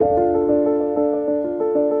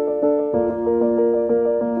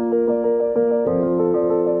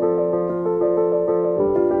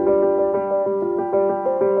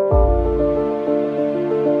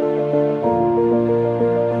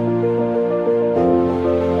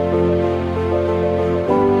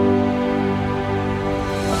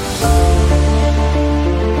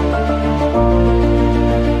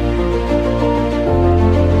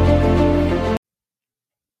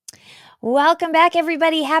Welcome back,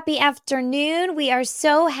 everybody. Happy afternoon. We are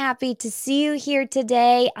so happy to see you here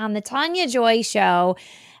today on the Tania Joy Show.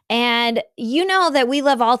 And you know that we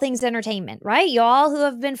love all things entertainment, right? You all who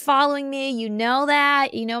have been following me, you know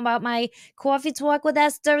that. You know about my coffee talk with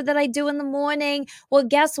Esther that I do in the morning. Well,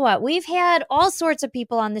 guess what? We've had all sorts of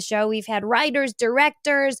people on the show. We've had writers,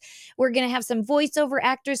 directors. We're going to have some voiceover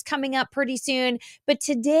actors coming up pretty soon. But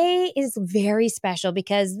today is very special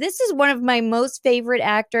because this is one of my most favorite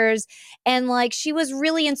actors. And she was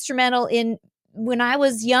really instrumental in when I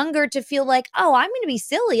was younger to feel like, oh, I'm going to be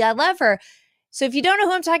silly. I love her. So if you don't know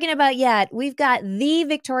who I'm talking about yet, we've got the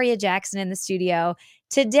Victoria Jackson in the studio.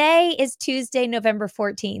 Today is Tuesday, November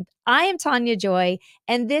 14th. I am Tania Joy,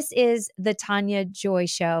 and this is the Tania Joy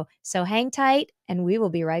Show. So hang tight, and we will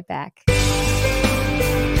be right back.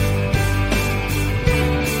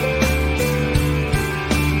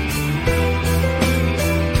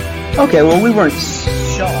 Okay, well, we weren't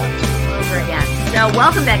shocked. Over again. So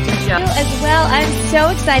welcome back to the show. As well, I'm so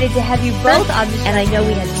excited to have you both on the show. And I know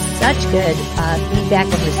we had such good feedback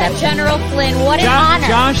and reception. General Flynn, what an honor.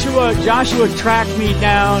 Joshua tracked me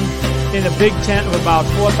down in a big tent of about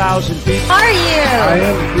 4,000 people. How are you? I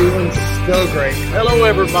am feeling still great. Hello,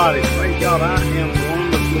 everybody. Thank God I am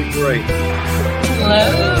wonderfully great.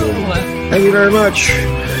 Hello. Thank you very much.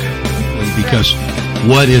 Because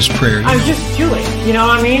what is prayer? I'm just Jewish, you know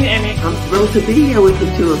what I mean? And I'm thrilled to be here with the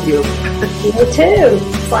two of you. Me too.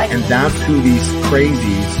 And that's who these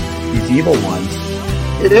crazies, these evil ones.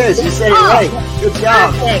 It is. You said it right. Good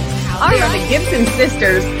job. Perfect. We are the Gibson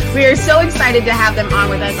sisters. We are so excited to have them on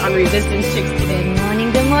with us on Resistance Chicks today. Good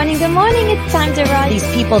morning, good morning, good morning. It's time to ride. These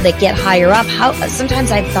people that get higher up,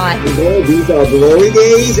 sometimes I've thought, These are glory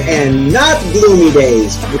days and not gloomy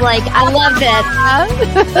days. I love this.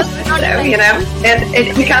 So, you know,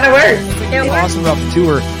 it kind of works. what's awesome about the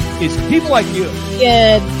tour is people like you.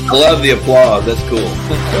 Good. I love the applause. That's cool.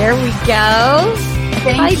 There we go.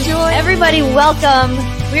 Hi, Joy. Everybody, welcome.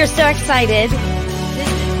 We are so excited.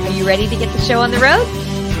 Are you ready to get the show on the road?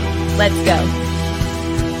 Let's go.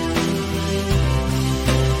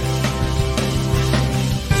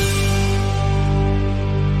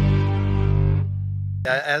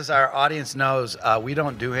 As our audience knows, we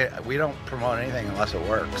don't promote anything unless it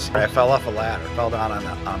works. I fell off a ladder, fell down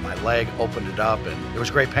on my leg, opened it up, and there was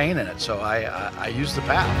great pain in it. So I used the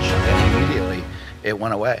patch, and immediately it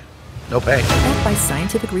went away. No pain. Backed by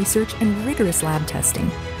scientific research and rigorous lab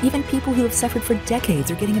testing, even people who have suffered for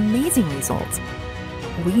decades are getting amazing results.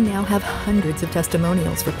 We now have hundreds of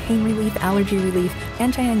testimonials for pain relief, allergy relief,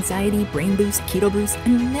 anti-anxiety, brain boost, keto boost,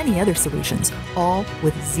 and many other solutions, all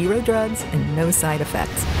with zero drugs and no side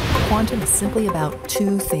effects. Quantum is simply about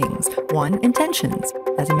two things. One, intentions.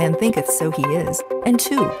 As a man thinketh, so he is. And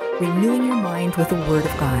two, renewing your mind with the Word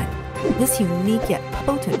of God. This unique yet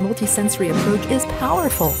potent multisensory approach is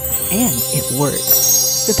powerful, and it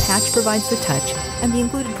works. The patch provides the touch, and the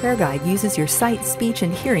included prayer guide uses your sight, speech,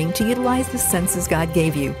 and hearing to utilize the senses God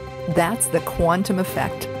gave you. That's the quantum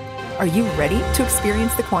effect. Are you ready to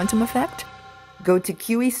experience the quantum effect? Go to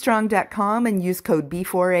QEstrong.com and use code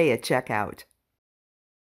B4A at checkout.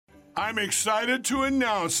 I'm excited to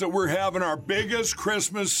announce that we're having our biggest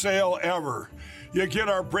Christmas sale ever. You get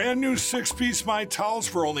our brand new 6-piece My Towels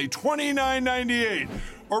for only $29.98.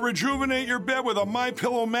 Or rejuvenate your bed with a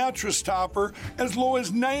MyPillow mattress topper as low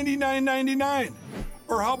as $99.99.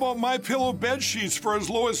 Or how about MyPillow bed sheets for as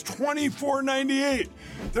low as $24.98?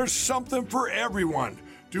 There's something for everyone.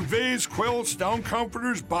 Duvets, quilts, down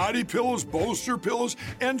comforters, body pillows, bolster pillows,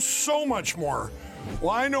 and so much more.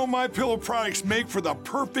 Well, I know MyPillow products make for the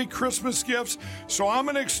perfect Christmas gifts, so I'm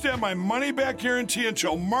going to extend my money-back guarantee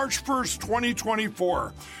until March 1st,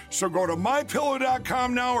 2024. So go to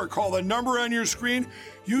MyPillow.com now or call the number on your screen.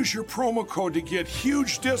 Use your promo code to get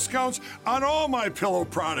huge discounts on all MyPillow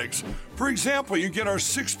products. For example, you get our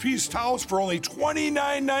 6-piece towels for only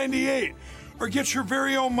 $29.98. Or get your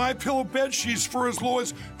very own MyPillow bed sheets for as low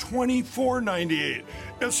as $24.98.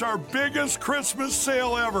 It's our biggest Christmas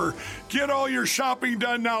sale ever. Get all your shopping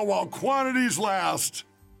done now while quantities last.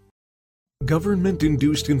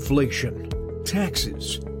 Government-induced inflation,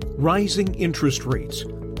 taxes, rising interest rates,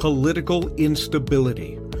 political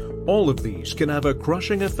instability. All of these can have a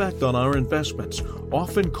crushing effect on our investments,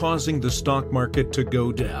 often causing the stock market to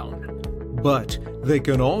go down. But they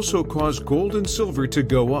can also cause gold and silver to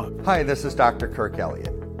go up. Hi, this is Dr. Kirk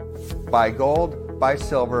Elliott. Buy gold, buy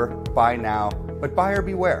silver, buy now, but buyer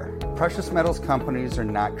beware. Precious metals companies are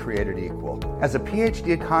not created equal. As a PhD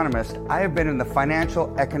economist, I have been in the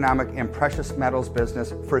financial, economic, and precious metals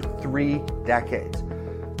business for 3 decades.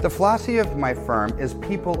 The philosophy of my firm is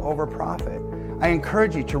people over profit. I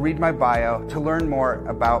encourage you to read my bio to learn more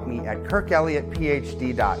about me at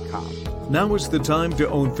kirkelliottphd.com. Now is the time to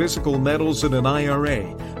own physical metals in an IRA,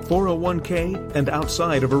 401k, and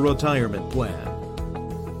outside of a retirement plan.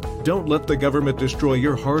 Don't let the government destroy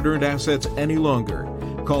your hard-earned assets any longer.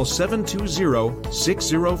 Call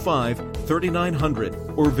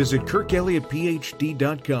 720-605-3900 or visit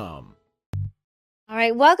kirkelliottphd.com. All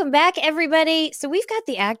right, welcome back, everybody. So we've got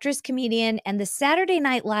the actress, comedian, and the Saturday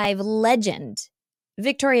Night Live legend,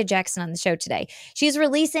 Victoria Jackson, on the show today. She's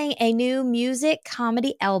releasing a new music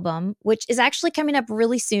comedy album, which is actually coming up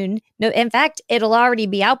really soon. No, in fact, it'll already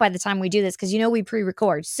be out by the time we do this because, we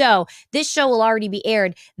pre-record. So this show will already be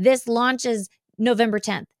aired. This launches November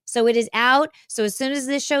 10th. So it is out. So as soon as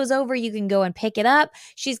this show's over, you can go and pick it up.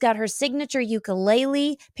 She's got her signature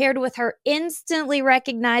ukulele paired with her instantly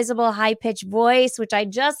recognizable high-pitched voice, which I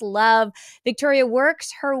just love. Victoria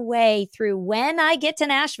works her way through When I Get to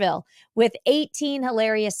Nashville with 18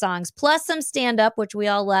 hilarious songs, plus some stand-up, which we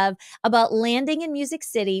all love, about landing in Music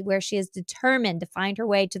City, where she is determined to find her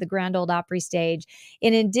way to the Grand Ole Opry stage.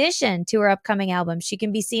 In addition to her upcoming album, she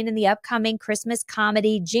can be seen in the upcoming Christmas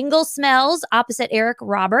comedy Jingle Smells opposite Eric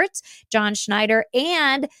Roberts, John Schneider,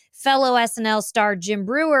 and fellow SNL star Jim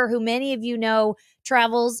Brewer, who many of you know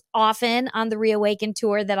travels often on the Reawaken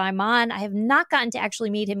tour that I'm on. I have not gotten to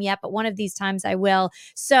actually meet him yet, but one of these times I will.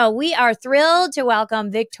 So we are thrilled to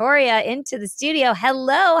welcome Victoria into the studio.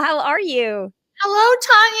 Hello, how are you? Hello,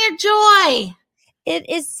 Tania Joy. It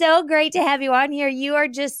is so great to have you on here. You are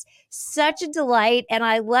just such a delight, and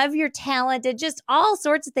I love your talent and just all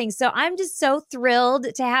sorts of things. So I'm just so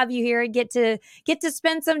thrilled to have you here and get to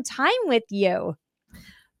spend some time with you.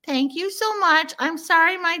 Thank you so much. I'm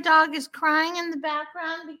sorry my dog is crying in the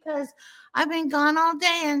background because I've been gone all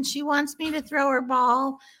day and she wants me to throw her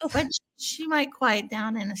ball, but she might quiet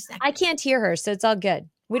down in a second. I can't hear her, so it's all good.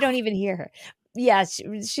 We don't even hear her. Yeah,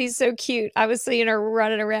 she's so cute. I was seeing her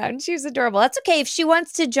running around. She was adorable. That's okay if she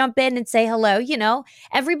wants to jump in and say hello.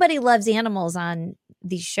 Everybody loves animals on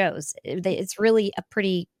these shows. It's really a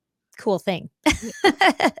pretty cool thing.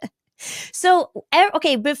 So,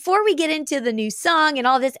 okay, before we get into the new song and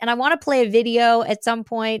all this, and I want to play a video at some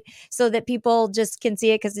point so that people just can see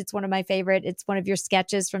it because it's one of my favorite. It's one of your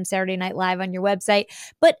sketches from Saturday Night Live on your website.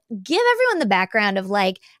 But give everyone the background of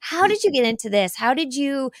how did you get into this? How did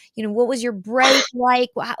you, what was your break like?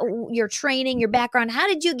 Your training, your background? How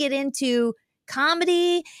did you get into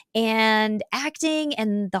comedy and acting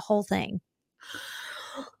and the whole thing?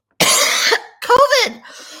 COVID.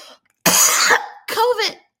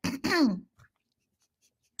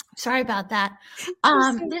 Sorry about that.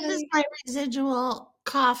 This is my residual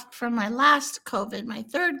cough from my last COVID, my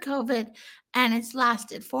third COVID, and it's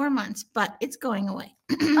lasted 4 months, but it's going away.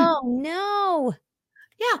 Oh, no.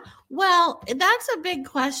 Yeah. Well, that's a big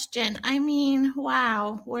question. I mean,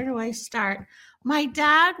 wow, where do I start? My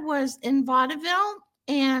dad was in vaudeville,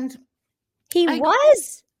 and he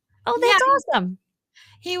was? Oh, that's awesome.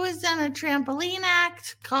 He was in a trampoline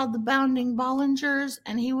act called the Bounding Bollingers,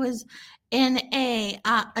 and he was in a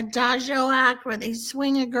adagio act where they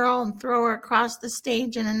swing a girl and throw her across the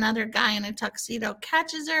stage, and another guy in a tuxedo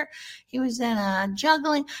catches her. He was in a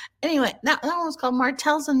juggling. Anyway, that one was called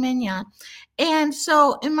Martels and Mignon. And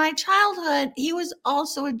so in my childhood, he was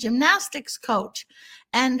also a gymnastics coach.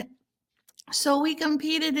 And so we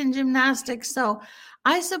competed in gymnastics. So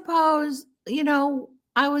I suppose,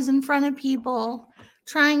 I was in front of people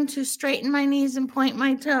trying to straighten my knees and point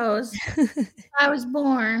my toes. I was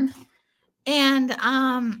born. And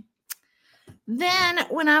then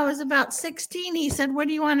when I was about 16, he said, "What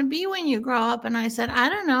do you want to be when you grow up?" And I said, "I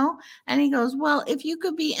don't know." And he goes, "Well, if you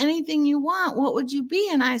could be anything you want, what would you be?"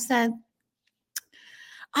 And I said,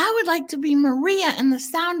 "I would like to be Maria in The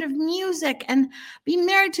Sound of Music and be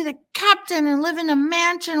married to the captain and live in a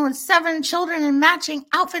mansion with 7 children in matching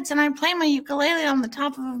outfits. And I play my ukulele on the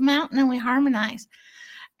top of a mountain and we harmonize."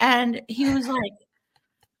 And he was like,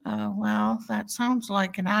 "Oh, well, that sounds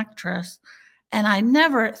like an actress." And I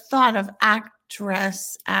never thought of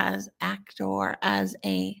actress as actor, as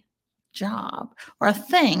a job or a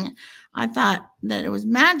thing. I thought that it was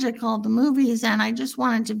magical, the movies, and I just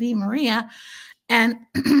wanted to be Maria. And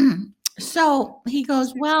so he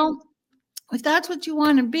goes, "Well, if that's what you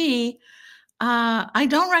want to be, I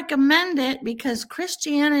don't recommend it because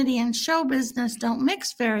Christianity and show business don't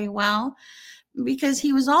mix very well," because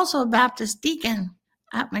he was also a Baptist deacon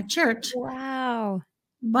at my church. Wow.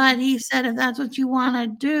 But he said, "If that's what you want to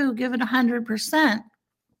do, give it 100%.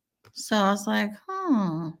 So I was like,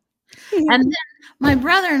 And then my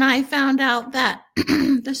brother and I found out that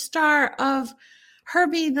the star of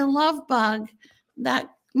Herbie the Love Bug,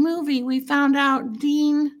 that movie, we found out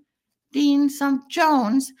Dean Dean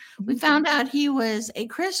Jones, we found out he was a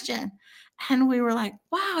Christian. And we were like,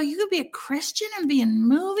 wow, you could be a Christian and be in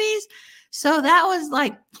movies? So that was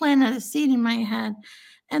like planted a seed in my head.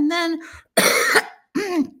 And then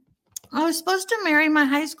I was supposed to marry my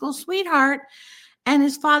high school sweetheart. And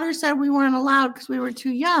his father said we weren't allowed because we were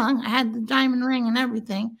too young. I had the diamond ring and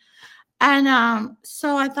everything. And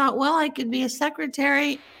so I thought, well, I could be a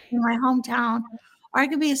secretary in my hometown, or I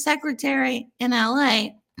could be a secretary in LA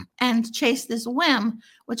and chase this whim,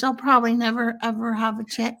 which I'll probably never, ever have a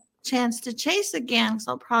chance to chase again.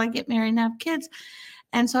 So I'll probably get married and have kids.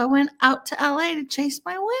 And so I went out to LA to chase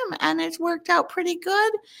my whim, and it's worked out pretty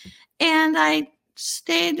good. And I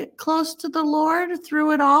stayed close to the Lord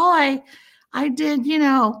through it all. I did,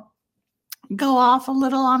 go off a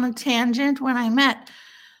little on a tangent when I met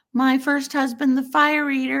my first husband, the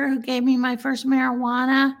fire eater, who gave me my first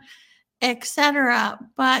marijuana, etc.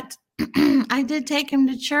 But I did take him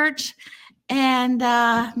to church and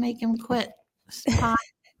make him quit pot.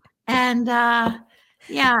 And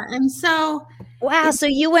and so wow. So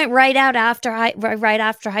you went right after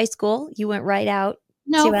high school. You went right out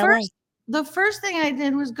to LA. The first thing I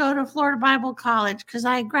did was go to Florida Bible College because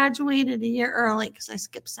I graduated a year early because I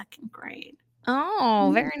skipped second grade.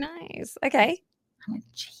 Oh, very nice. Okay. I'm a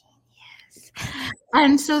genius.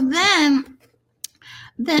 And so then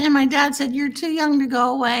my dad said, you're too young to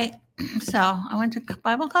go away. So I went to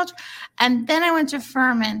Bible college, and then I went to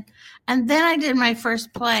Furman, and then I did my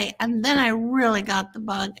first play, and then I really got the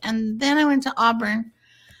bug. And then I went to Auburn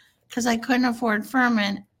because I couldn't afford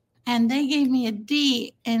Furman, and they gave me a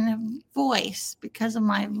D in voice because of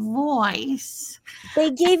my voice. They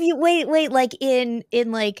gave you wait, like in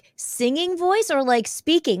like singing voice or like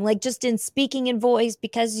speaking, like just in speaking in voice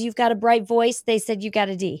because you've got a bright voice. They said you got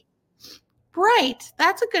a D. Right.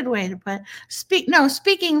 That's a good way to put it.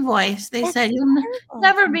 Speaking voice. They said you'll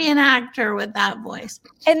never be an actor with that voice.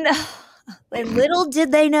 And little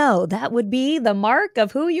did they know that would be the mark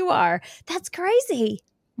of who you are. That's crazy.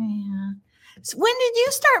 Yeah. So when did you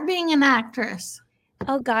start being an actress?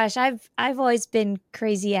 Oh gosh, I've always been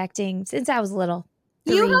crazy acting since I was little.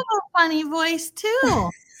 3. You have a funny voice too.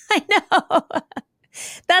 I know.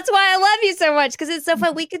 That's why I love you so much, because it's so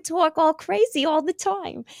fun. We could talk all crazy all the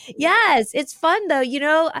time. Yes, it's fun though,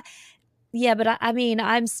 Yeah, but I mean,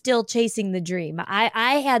 I'm still chasing the dream.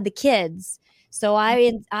 I had the kids, so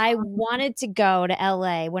I wanted to go to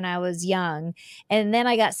LA when I was young, and then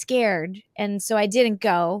I got scared, and so I didn't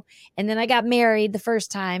go. And then I got married the first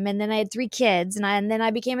time, and then I had 3 kids, and then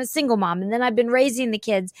I became a single mom, and then I've been raising the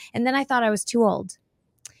kids, and then I thought I was too old.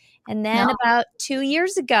 And then about 2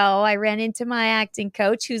 years ago, I ran into my acting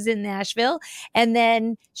coach who's in Nashville. And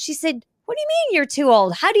then she said, what do you mean you're too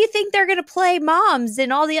old? How do you think they're going to play moms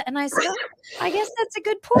and all the, and I said, I guess that's a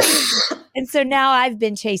good point. And so now I've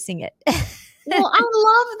been chasing it. Well, I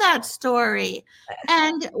love that story.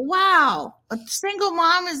 And wow, a single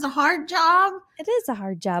mom is a hard job. It is a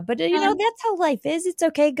hard job, but that's how life is. It's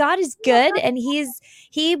okay. God is good, and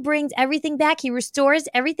he brings everything back. He restores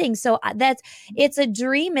everything. So it's a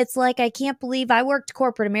dream. It's like, I can't believe I worked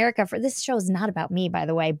corporate America this show is not about me, by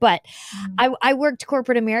the way, but I worked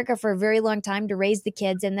corporate America for a very long time to raise the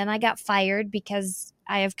kids. And then I got fired because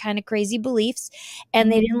I have kind of crazy beliefs,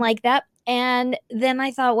 and they didn't like that. And then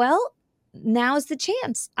I thought, well, now's the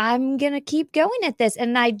chance. I'm going to keep going at this.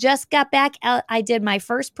 And I just got back. I did my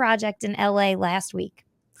first project in LA last week.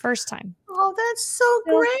 First time. Oh, that's so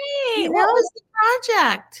great. What was the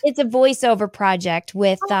project? It's a voiceover project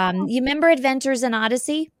with, you remember Adventures in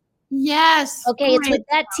Odyssey? Yes. Okay. It's with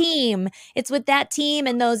that team. It's with that team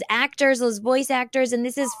and those actors, those voice actors. And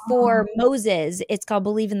this is for Moses. It's called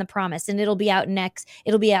Believe in the Promise. And it'll be out next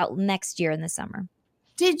year in the summer.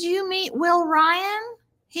 Did you meet Will Ryan?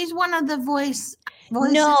 He's one of the voices.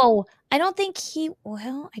 No, I don't think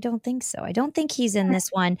I don't think so. I don't think he's in this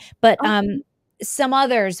one, but some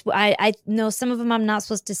others, I know some of them I'm not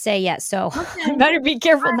supposed to say yet. So I better be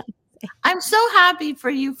careful. I'm so happy for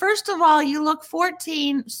you. First of all, you look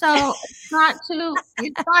 14, so it's not too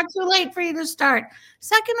late for you to start.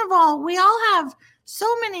 Second of all, we all have so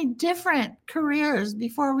many different careers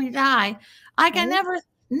before we die. Like I never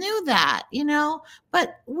knew that,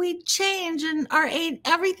 but we change and our age,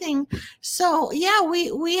 everything. So yeah,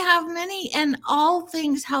 we have many, and all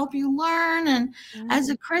things help you learn. And as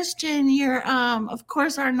a Christian, you're of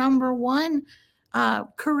course our number one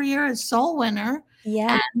career is soul winner.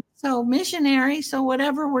 Yeah. And so missionary. So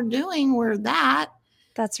whatever we're doing, we're that.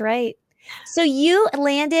 That's right. So you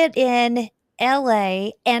landed in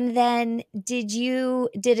LA, and then did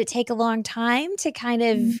it take a long time to kind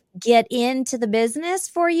of get into the business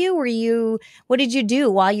for you? What did you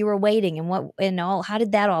do while you were waiting, and how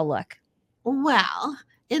did that all look? Well,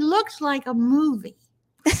 it looked like a movie.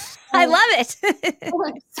 I love it. So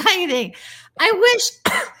exciting. I wish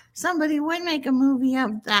somebody would make a movie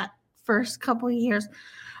of that first couple of years.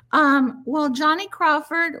 Well, Johnny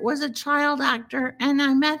Crawford was a child actor, and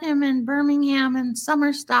I met him in Birmingham and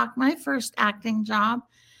Summerstock, my first acting job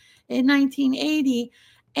in 1980.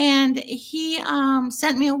 And he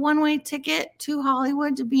sent me a one-way ticket to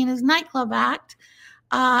Hollywood to be in his nightclub act.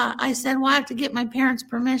 I said, well, I have to get my parents'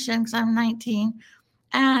 permission because I'm 19.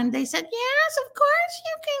 And they said, yes, of course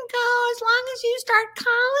you can go as long as you start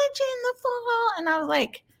college in the fall. And I was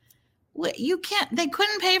like, you can't, they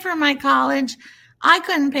couldn't pay for my college. I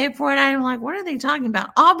couldn't pay for it. I'm like, what are they talking about?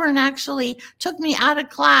 Auburn actually took me out of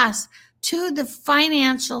class to the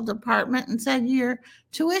financial department and said, your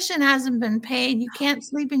tuition hasn't been paid. You can't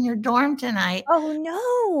sleep in your dorm tonight. Oh,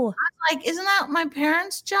 no. I'm like, isn't that my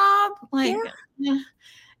parents' job? Like, yeah.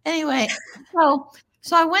 Anyway, so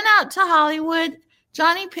I went out to Hollywood.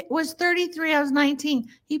 Johnny was 33. I was 19.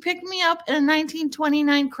 He picked me up in a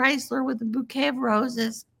 1929 Chrysler with a bouquet of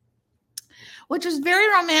roses, which was very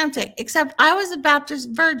romantic, except I was a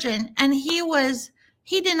Baptist virgin and he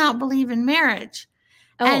did not believe in marriage.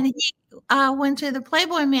 Oh. And he went to the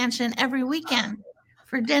Playboy Mansion every weekend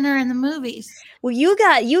for dinner and the movies. Well, you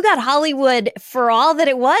got Hollywood for all that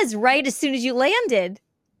it was right as soon as you landed.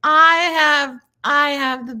 I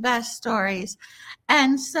have the best stories.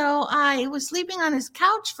 And so I was sleeping on his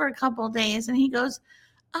couch for a couple of days, and he goes,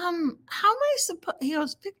 he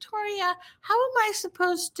goes, Victoria, how am I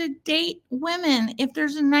supposed to date women if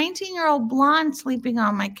there's a 19-year-old blonde sleeping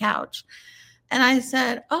on my couch? And I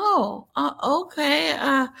said,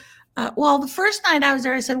 okay. Well, the first night I was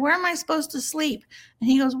there, I said, where am I supposed to sleep? And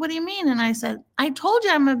he goes, what do you mean? And I said, I told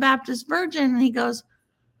you I'm a Baptist virgin. And he goes,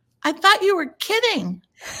 I thought you were kidding.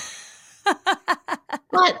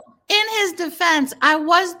 But in his defense, I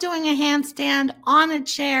was doing a handstand on a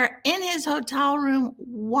chair in his hotel room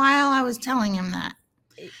while I was telling him that.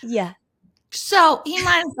 Yeah. So he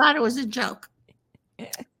might have thought it was a joke.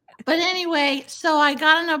 But anyway, so I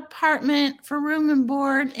got an apartment for room and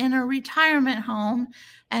board in a retirement home,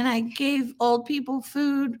 and I gave old people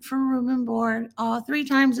food for room and board 3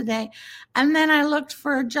 times a day. And then I looked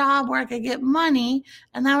for a job where I could get money,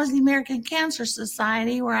 and that was the American Cancer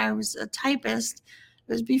Society, where I was a typist.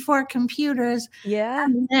 It was before computers. Yeah.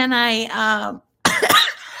 And then I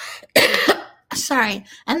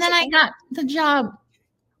got the job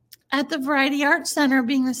at the Variety Arts Center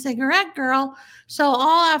being the cigarette girl. So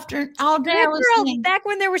all day I was saying, back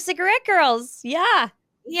when there were cigarette girls. Yeah.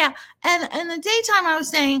 Yeah. And in the daytime I was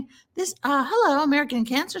saying this, hello, American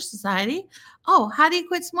Cancer Society. Oh, how do you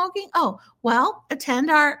quit smoking? Oh, well,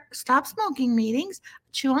 attend our stop smoking meetings,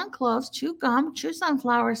 chew on cloves, chew gum, chew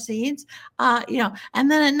sunflower seeds, and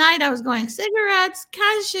then at night I was going cigarettes,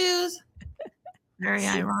 cashews. Very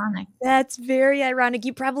ironic. That's very ironic.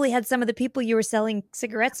 You probably had some of the people you were selling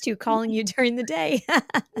cigarettes to calling you during the day.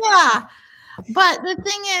 Yeah. But the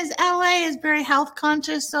thing is, LA is very health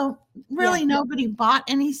conscious. So really nobody bought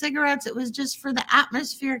any cigarettes. It was just for the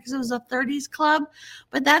atmosphere because it was a 30s club.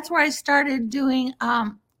 But that's where I started doing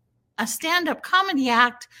a stand-up comedy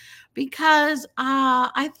act because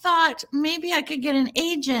I thought maybe I could get an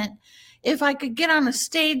agent if I could get on a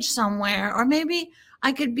stage somewhere, or maybe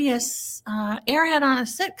I could be a airhead on a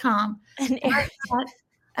sitcom.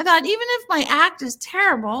 I thought, even if my act is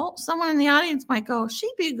terrible, someone in the audience might go, she'd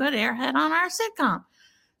be a good airhead on our sitcom.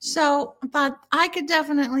 So I thought I could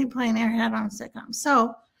definitely play an airhead on a sitcom.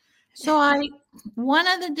 So one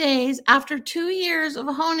of the days, after 2 years of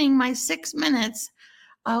honing my 6 minutes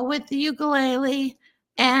with the ukulele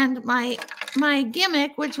and my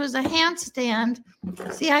gimmick, which was a handstand.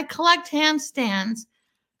 See, I collect handstands.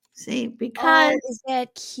 See, because is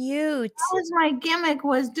that cute? That was my gimmick,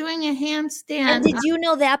 was doing a handstand. And did you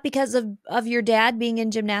know that because of your dad being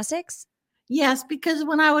in gymnastics? Yes, because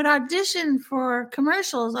when I would audition for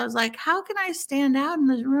commercials, I was like, how can I stand out in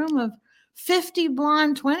this room of 50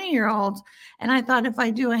 blonde 20-year-olds? And I thought if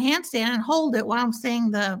I do a handstand and hold it while I'm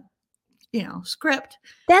saying the, script.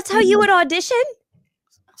 That's how you would audition?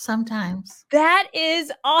 Sometimes. That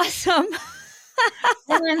is awesome.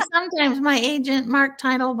 And then sometimes my agent, Mark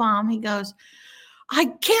Teitelbaum, he goes, I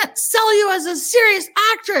can't sell you as a serious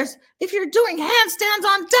actress if you're doing handstands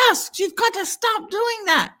on desks. You've got to stop doing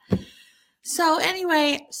that. So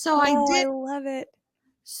anyway, I did. I love it.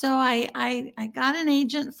 So I got an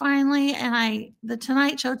agent finally, and the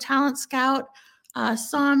Tonight Show talent scout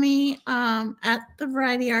saw me at the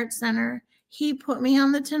Variety Arts Center. He put me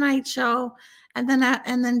on the Tonight Show. And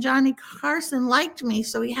then Johnny Carson liked me,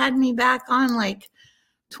 so he had me back on like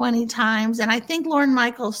 20 times. And I think Lorne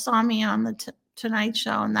Michaels saw me on the Tonight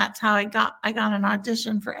Show, and that's how I got an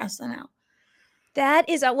audition for SNL. That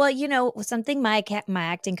is, well, something my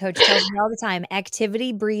acting coach tells me all the time,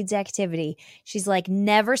 activity breeds activity. She's like,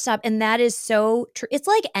 never stop. And that is so true. It's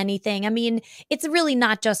like anything. I mean, it's really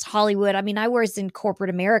not just Hollywood. I mean, I was in corporate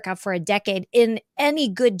America for a decade. In any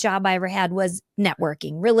good job I ever had was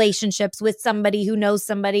networking, relationships with somebody who knows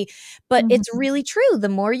somebody. But it's really true. The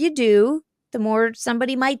more you do, the more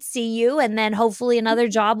somebody might see you, and then hopefully another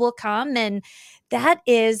job will come. And that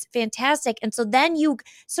is fantastic. And so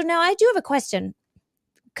now I do have a question.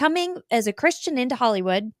 Coming as a Christian into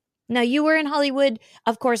Hollywood. Now, you were in Hollywood,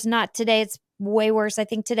 of course, not today. It's way worse, I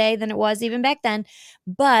think, today than it was even back then.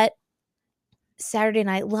 But Saturday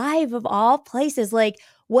Night Live, of all places, like,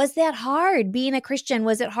 was that hard being a Christian?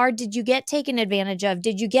 Was it hard? Did you get taken advantage of?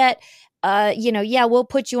 Did you get, yeah, we'll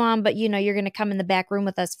put you on, but, you're going to come in the back room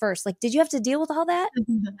with us first? Like, did you have to deal with all that?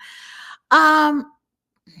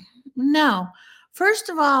 No. First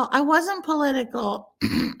of all, I wasn't political.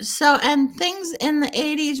 And things in the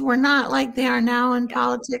 80s were not like they are now in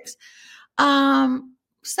politics.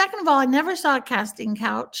 Second of all, I never saw a casting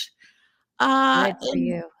couch. Good for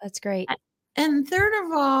you. That's great. And third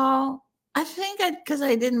of all, I think because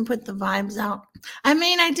I didn't put the vibes out. I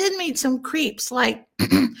mean, I did meet some creeps. Like,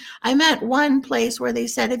 I met one place where they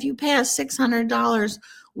said, if you pay us $600,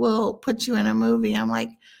 we'll put you in a movie. I'm like,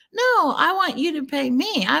 no, I want you to pay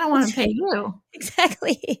me. I don't want to pay you.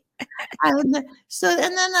 Exactly. And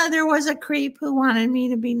then there was a creep who wanted me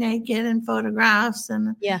to be naked in photographs.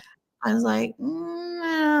 And yeah, I was like,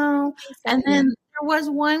 no. And then there was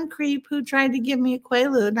one creep who tried to give me a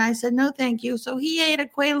Quaalude. And I said, no, thank you. So he ate a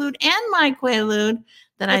Quaalude and my Quaalude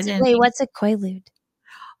that I didn't eat. What's a Quaalude?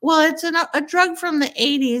 Well, it's a drug from the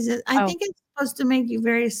 80s. I think it's supposed to make you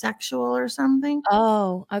very sexual or something.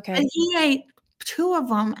 Oh, okay. And he ate 2 of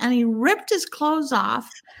them, and he ripped his clothes off,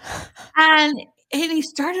 and he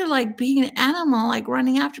started like being an animal, like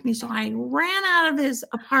running after me. So I ran out of his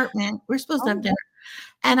apartment. We're supposed to have dinner.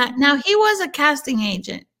 And now he was a casting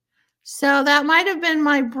agent. So that might have been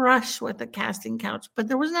my brush with the casting couch, but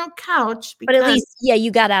there was no couch. But at least, you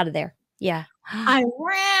got out of there. Yeah. I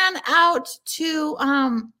ran out to,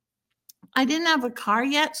 I didn't have a car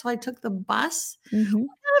yet, so I took the bus. What kind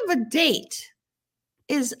of a date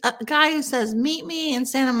is a guy who says, meet me in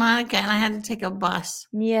Santa Monica, and I had to take a bus?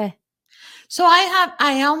 Yeah. So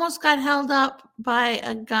I almost got held up by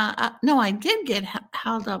a gun. No, I did get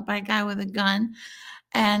held up by a guy with a gun.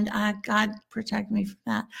 And God protect me from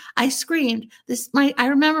that. I screamed. I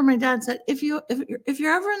remember my dad said, if you're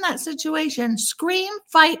ever in that situation, scream,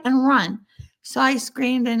 fight, and run. So I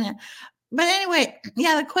screamed in it. But anyway,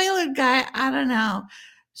 the Quaalude guy, I don't know.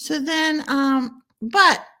 So then,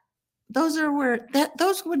 but those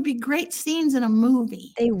would be great scenes in a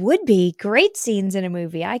movie. They would be great scenes in a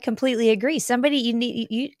movie. I completely agree. Somebody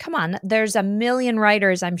you come on. There's a million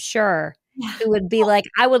writers, I'm sure, who would be like,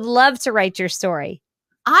 I would love to write your story.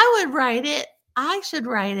 I would write it. I should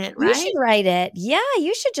write it, right? You should write it. Yeah,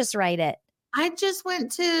 you should just write it. I just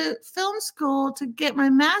went to film school to get my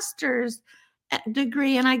master's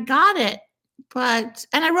degree, and I got it. And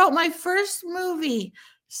I wrote my first movie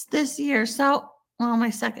this year. So,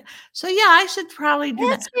 my second. So yeah, I should probably do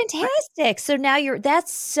that. That's fantastic. So now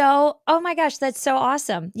oh my gosh, that's so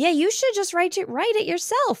awesome. Yeah, you should just write it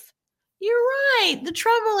yourself. You're right. The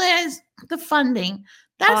trouble is the funding.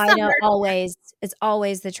 I know, always. It's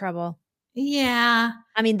always the trouble. Yeah.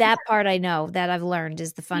 I mean, that part I know that I've learned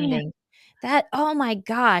is the funding. Yeah. Oh my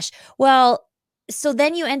gosh. Well, so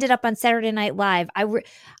then you ended up on Saturday Night Live. I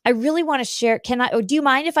really want to share. Do you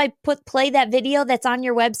mind if I play that video that's on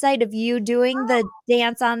your website of you doing the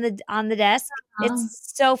dance on the desk?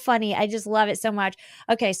 It's so funny. I just love it so much.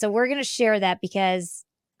 Okay, so we're going to share that because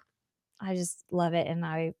I just love it and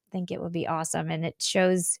I think it would be awesome and it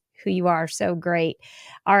shows who you are so great.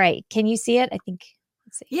 All right, can you see it? I think.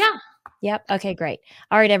 Let's see. Yeah. Yep. Okay, great.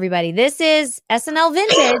 All right, everybody. This is SNL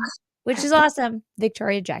Vintage, which is awesome.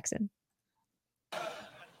 Victoria Jackson.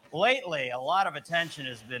 Lately, a lot of attention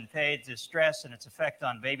has been paid to stress and its effect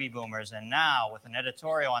on baby boomers. And now, with an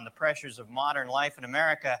editorial on the pressures of modern life in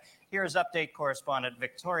America, here is update correspondent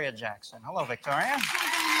Victoria Jackson. Hello, Victoria.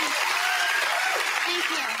 Thank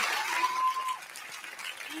you.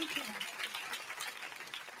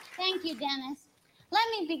 Thank you, Dennis. Let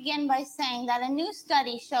me begin by saying that a new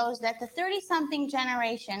study shows that the 30-something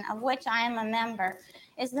generation, of which I am a member,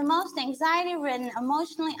 is the most anxiety-ridden,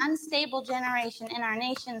 emotionally unstable generation in our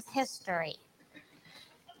nation's history.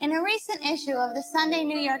 In a recent issue of the Sunday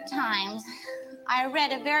New York Times, I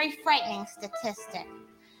read a very frightening statistic,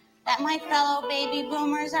 that my fellow baby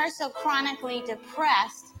boomers are so chronically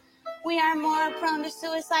depressed We are more prone to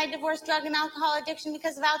suicide, divorce, drug, and alcohol addiction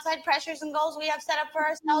because of outside pressures and goals we have set up for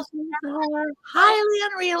ourselves. Highly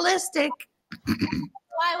unrealistic.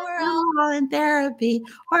 Why we're all in therapy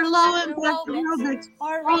or low impact aerobics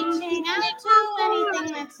or reaching out to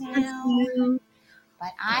anything that's new.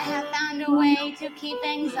 But I have found a way to keep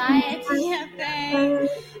anxiety at bay,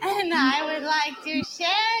 and I would like to share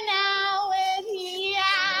now with you.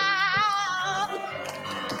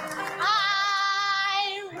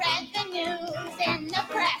 I read the news in the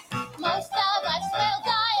press. Most of us will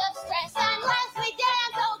die of stress unless we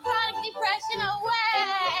dance all chronic depression away.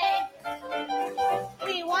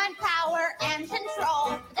 We want power and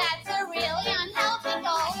control. That's a really unhealthy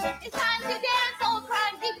goal. It's time to dance all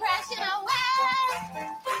chronic depression away.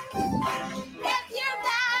 If your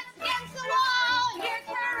back's against the wall, your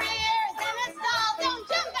career's in a stall, don't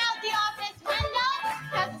jump out the office window,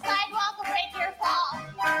 'cause the sidewalk will break your fall.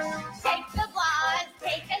 Shake the bloods,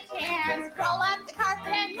 take a chance, roll up the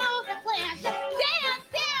carpet and move the plants. Dance,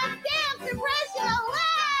 dance, dance, depression away!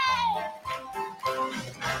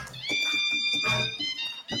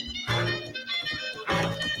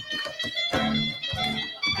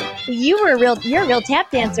 You're a real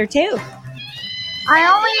tap dancer too. I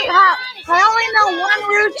only know one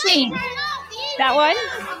routine. That one?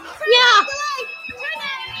 Yeah.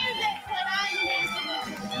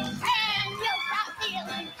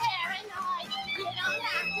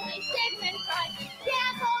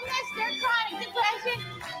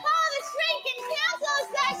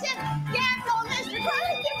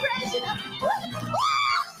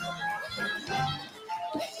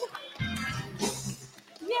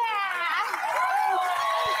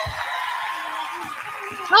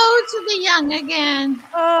 Oh, to the young again.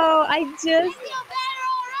 Oh, I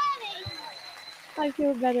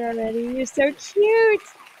feel better already. You're so cute.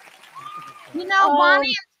 You know,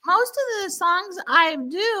 Bonnie, most of the songs I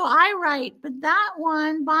write, but that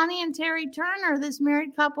one, Bonnie and Terry Turner, this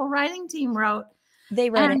married couple writing team wrote. They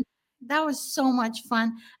wrote it. That was so much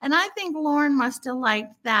fun. And I think Lauren must have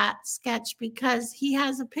liked that sketch because he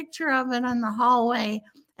has a picture of it on the hallway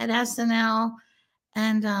at SNL.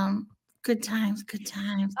 And good times.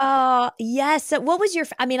 Oh, yes. So what was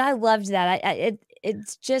I loved that.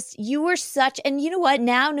 It's just, you were such, and you know what?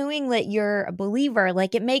 Now knowing that you're a believer,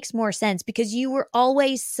 like it makes more sense because you were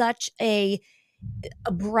always such a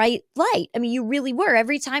bright light. I mean, you really were.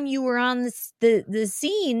 Every time you were on the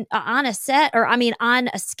scene on a set on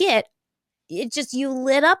a skit, it just, you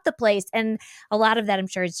lit up the place. And a lot of that, I'm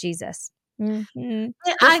sure, is Jesus. Mm-hmm.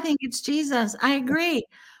 I think it's Jesus. I agree.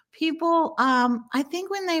 People, I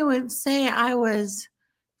think when they would say I was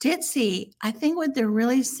ditzy, I think what they're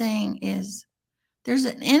really saying is there's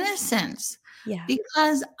an innocence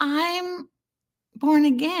because I'm born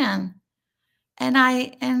again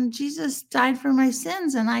and Jesus died for my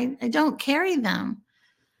sins and I don't carry them.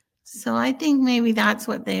 So I think maybe that's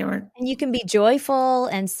what they were. And you can be joyful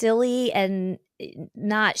and silly and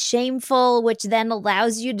not shameful, which then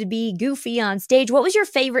allows you to be goofy on stage. What was your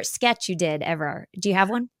favorite sketch you did ever? Do you have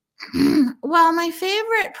one? Well, my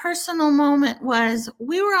favorite personal moment was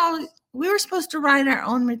we were supposed to write our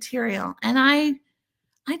own material, and I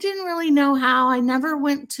didn't really know how. I never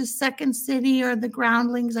went to Second City or the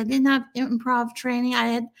Groundlings. I didn't have improv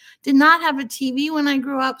training. Did not have a TV when I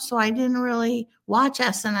grew up, so I didn't really watch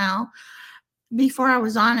SNL before I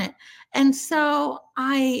was on it. And so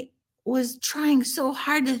I was trying so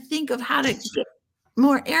hard to think of how to get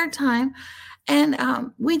more airtime. And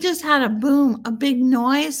we just had a big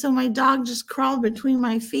noise. So my dog just crawled between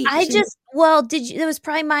my feet. It was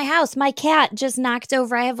probably my house. My cat just knocked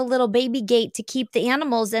over. I have a little baby gate to keep the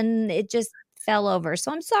animals and it just fell over.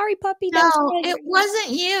 So I'm sorry, puppy. No, it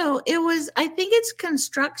wasn't you. It was, I think it's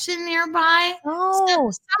construction nearby.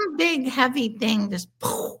 Oh. Some big heavy thing just.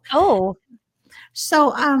 Oh.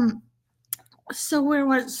 So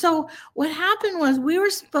what happened was we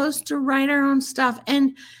were supposed to write our own stuff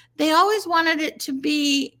and they always wanted it to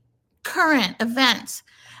be current events.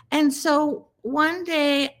 And so one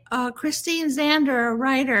day, Christine Zander, a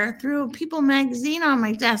writer, threw People magazine on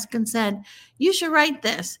my desk and said, "You should write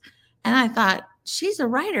this." And I thought, she's a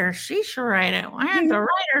writer. She should write it. Why aren't the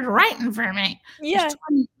writers writing for me? Yeah.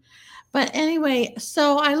 But anyway,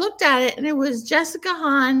 so I looked at it and it was Jessica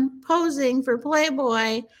Hahn posing for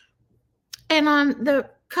Playboy. And on the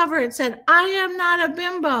cover, it said, "I am not a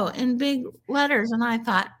bimbo" in big letters. And I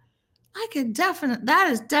thought, that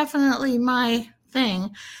is definitely my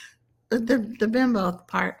thing, the bimbo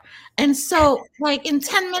part. And so like in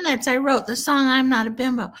 10 minutes, I wrote the song, "I'm Not a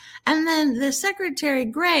Bimbo." And then the secretary,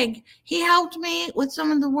 Greg, he helped me with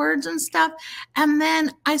some of the words and stuff. And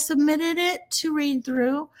then I submitted it to read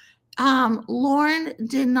through. Lauren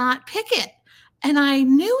did not pick it. And I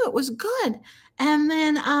knew it was good. And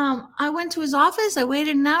then I went to his office. I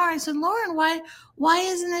waited an hour. I said, Lauren, why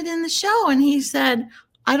isn't it in the show? And he said,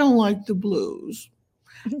 I don't like the blues.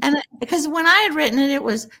 And because when I had written it, it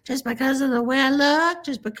was just because of the way I look,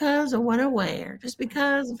 just because of what I wear, just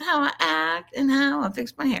because of how I act and how I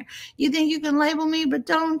fix my hair. You think you can label me, but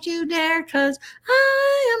don't you dare, because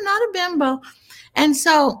I am not a bimbo. And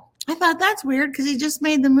so I thought that's weird because he just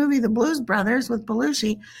made the movie The Blues Brothers with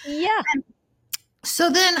Belushi. Yeah. And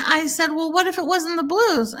so then I said, well, what if it wasn't the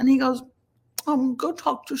blues? And he goes, go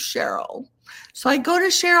talk to Cheryl. So I go to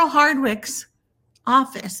Cheryl Hardwick's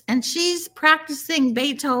office and she's practicing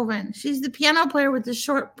Beethoven. She's the piano player with the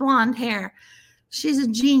short blonde hair. She's a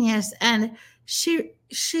genius, and she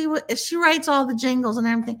writes all the jingles and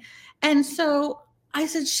everything. And so I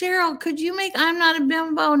said, Cheryl, could you make I'm Not a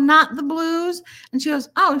Bimbo not the blues? And she goes,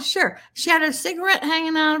 oh, sure. She had a cigarette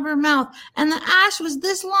hanging out of her mouth, and the ash was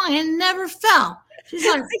this long and never fell. She's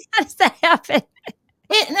like, how does that happen?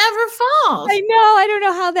 It never falls. I know. I don't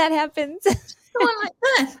know how that happens. Going like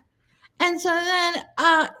this. And so then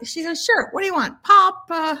she goes, sure, what do you want? Pop?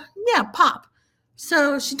 Yeah, pop.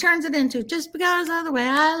 So she turns it into just because of the way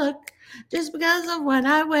I look, just because of what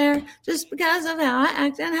I wear, just because of how I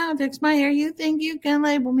act and how I fix my hair. You think you can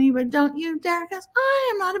label me, but don't you dare, because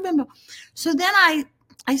I am not a bimbo. So then I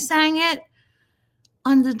sang it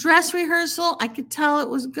on the dress rehearsal. I could tell it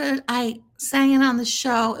was good. I sang it on the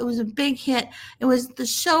show. It was a big hit. It was the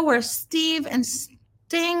show where Steve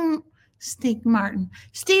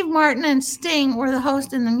Martin and Sting were the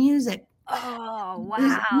host in the music. Oh, wow. It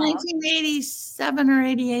was 1987 or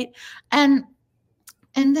 88. And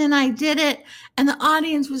then I did it, and the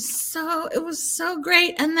audience was so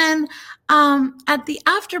great. And then at the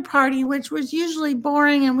after party, which was usually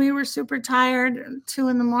boring and we were super tired, 2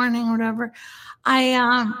 a.m. or whatever,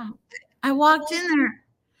 I walked in there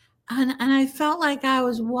and I felt like I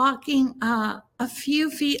was walking a few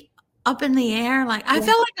feet up in the air. Like I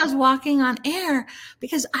felt like I was walking on air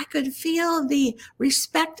because I could feel the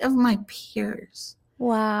respect of my peers.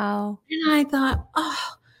 Wow. And I thought,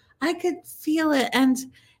 oh, I could feel it. And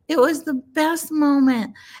it was the best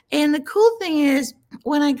moment. And the cool thing is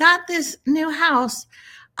when I got this new house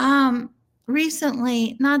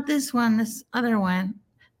recently, not this one, this other one,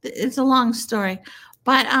 it's a long story,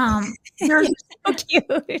 but there's so cute.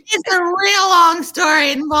 It's a real long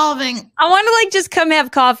story involving. I want to just come have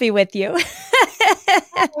coffee with you. Yeah,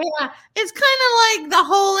 it's kind of like the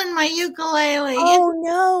hole in my ukulele.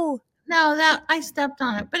 Oh no, that I stepped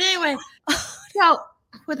on it. But anyway, so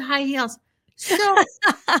with high heels. So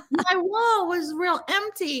my wall was real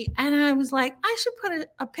empty, and I was like, I should put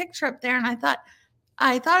a picture up there. And I thought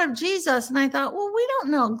of Jesus, and I thought, well, we don't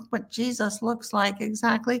know what Jesus looks like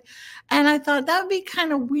exactly. And I thought that would be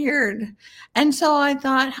kind of weird. And so I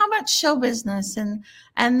thought, how about show business? And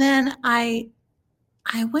then I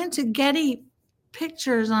went to Getty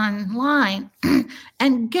Pictures online,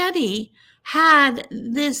 and Getty had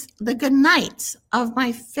the good nights of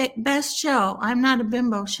my best show, I'm Not a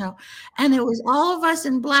Bimbo show. And it was all of us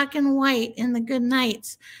in black and white in the good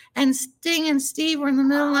nights. And Sting and Steve were in the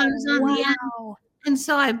middle, and I was on the end. And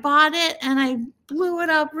so I bought it and I blew it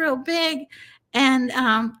up real big. And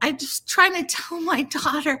I just trying to tell my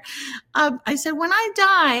daughter, I said, when I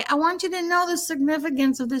die, I want you to know the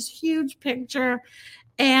significance of this huge picture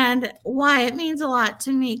and why it means a lot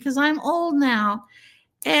to me, because I'm old now.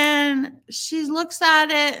 And she looks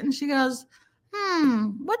at it and she goes,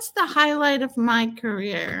 what's the highlight of my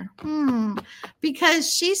career?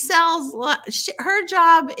 Because she sells, her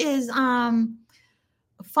job is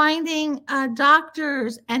finding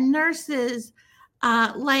doctors and nurses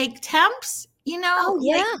like temps, Oh,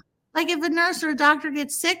 yeah. Like if a nurse or a doctor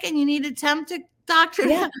gets sick and you need a temp doctor.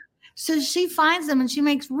 Yeah. So she finds them and she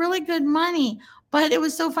makes really good money. But it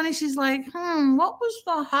was so funny. She's like, what was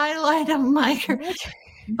the highlight of my career?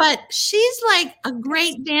 But she's like a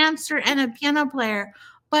great dancer and a piano player,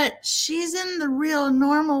 but she's in the real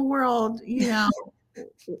normal world, I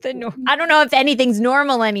don't know if anything's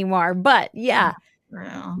normal anymore, but yeah.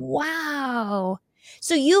 Yeah. Wow.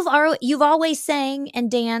 So you've always sang and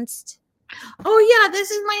danced? Oh yeah, this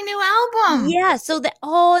is my new album. Yeah. So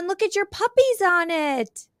and look at your puppies on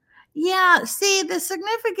it. Yeah. See, the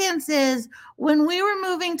significance is when we were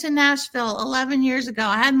moving to Nashville 11 years ago,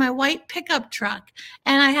 I had my white pickup truck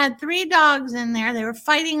and I had 3 dogs in there. They were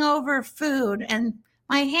fighting over food and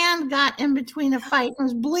my hand got in between a fight and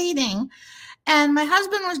was bleeding. And my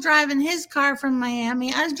husband was driving his car from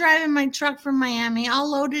Miami. I was driving my truck from Miami, all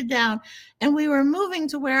loaded down. And we were moving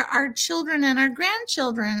to where our children and our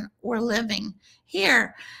grandchildren were living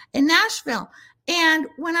here in Nashville. And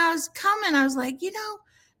when I was coming, I was like,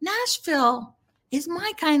 Nashville is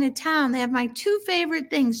my kind of town. They have my two favorite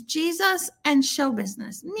things, Jesus and show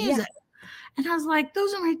business, music. And I was like,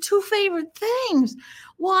 those are my two favorite things.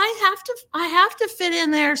 Well, I have to fit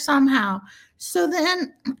in there somehow. So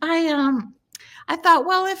then I thought,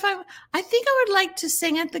 well, I think I would like to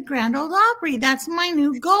sing at the Grand Ole Opry. That's my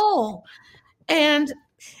new goal. And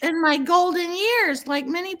in my golden years, like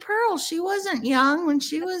Minnie Pearl, she wasn't young when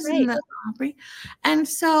she was in the Opry. And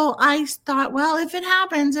so I thought, well, if it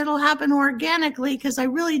happens, it'll happen organically because I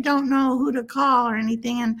really don't know who to call or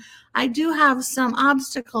anything. And I do have some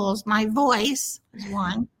obstacles. My voice is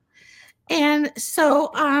one. And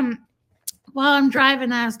so while I'm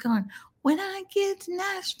driving, I was going, when I get to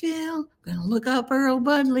Nashville, I'm going to look up Earl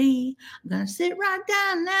Bud Lee. I'm going to sit right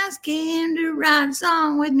down and ask him to write a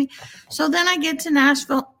song with me. So then I get to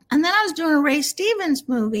Nashville, and then I was doing a Ray Stevens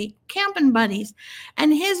movie, Camping Buddies,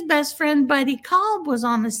 and his best friend, Buddy Kolb, was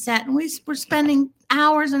on the set, and we were spending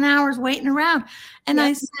hours and hours waiting around. And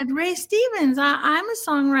I said, Ray Stevens, I'm a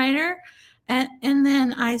songwriter. And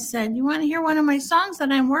then I said, you want to hear one of my songs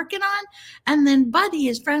that I'm working on? And then Buddy,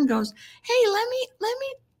 his friend, goes, hey,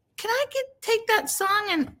 can I take that song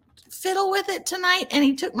and fiddle with it tonight? And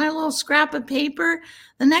he took my little scrap of paper.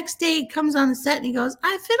 The next day he comes on the set and he goes,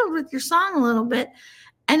 I fiddled with your song a little bit.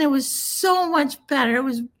 And it was so much better. It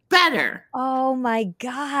was better. Oh my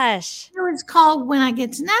gosh. It was called When I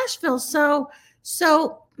Get to Nashville. So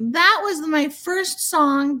that was my first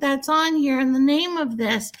song that's on here and the name of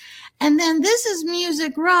this. And then this is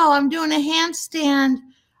Music Row. I'm doing a handstand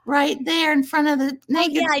right there in front of the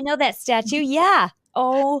naked. Oh, yeah, I know that statue. Yeah.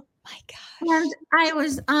 Oh my gosh. And I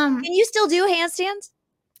was Can you still do handstands?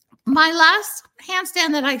 My last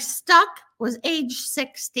handstand that I stuck was age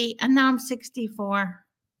 60, and now I'm 64.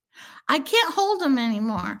 I can't hold them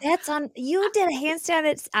anymore. That's on. You did a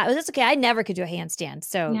handstand. That's okay. I never could do a handstand.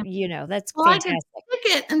 So, that's fantastic. I could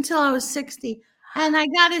stick it until I was 60. And I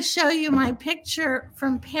got to show you my picture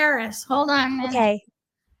from Paris. Hold on a minute.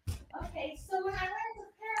 Okay. So when I went to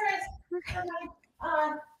Paris,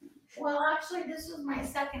 well, actually, this was my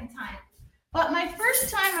second time. But my first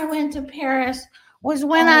time I went to Paris was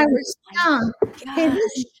when I was young. Okay,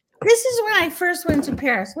 this is when I first went to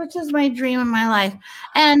Paris, which is my dream in my life.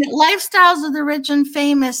 And Lifestyles of the Rich and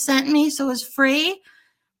Famous sent me, so it was free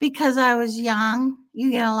because I was young.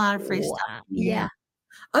 You get a lot of free stuff. Yeah.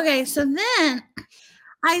 Okay, so then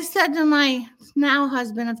I said to my now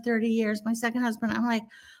husband of 30 years, my second husband, I'm like,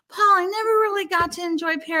 Paul, I never really got to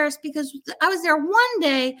enjoy Paris because I was there one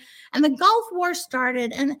day and the Gulf War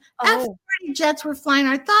started and F-30 jets were flying.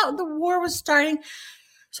 I thought the war was starting.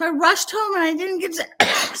 So I rushed home and I didn't get to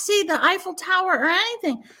see the Eiffel Tower or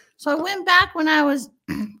anything. So I went back when I was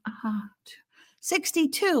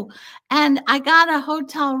 62 and I got a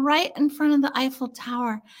hotel right in front of the Eiffel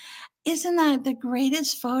Tower. Isn't that the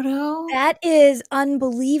greatest photo? That is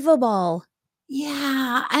unbelievable.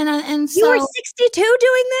 Yeah. And so you were 62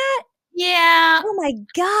 doing that? Yeah. Oh my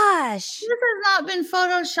gosh. This has not been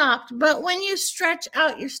photoshopped, but when you stretch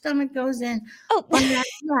out, your stomach goes in. Oh, yeah.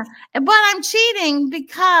 But I'm cheating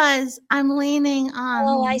because I'm leaning on.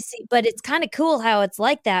 Oh, I see. But it's kind of cool how it's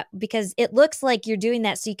like that because it looks like you're doing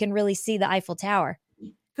that so you can really see the Eiffel Tower.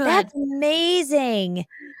 Good. That's amazing.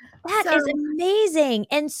 That is amazing.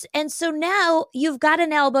 And so now you've got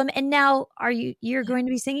an album, and now you're going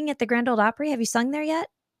to be singing at the Grand Ole Opry? Have you sung there yet?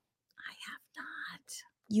 I have not.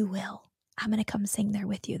 You will. I'm going to come sing there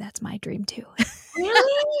with you. That's my dream too.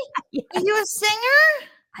 Really? Yes. Are you a singer?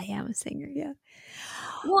 I am a singer, yeah.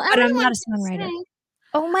 Well, but I'm not a songwriter.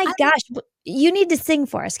 Oh my gosh. You need to sing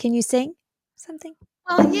for us. Can you sing something?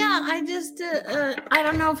 Well, yeah, I just, I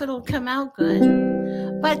don't know if it'll come out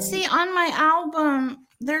good. But see, on my album,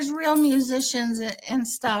 there's real musicians and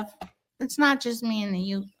stuff. It's not just me and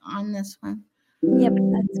you on this one. Yeah, but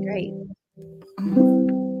that's great.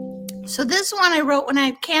 So this one I wrote when I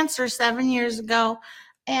had cancer 7 years ago.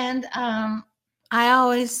 And I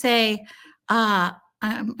always say,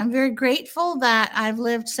 I'm very grateful that I've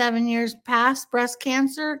lived 7 years past breast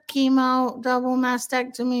cancer, chemo, double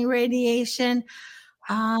mastectomy, radiation,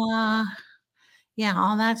 all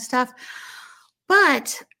that stuff.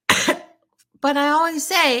 But I always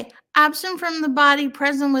say, absent from the body,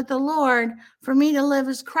 present with the Lord, for me to live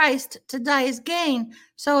as Christ, to die as gain.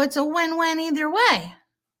 So it's a win-win either way.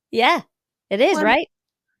 Yeah, it is, right?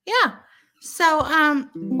 Yeah. So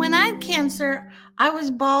when I had cancer, I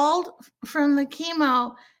was bald from the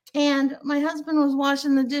chemo, and my husband was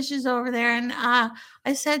washing the dishes over there, and I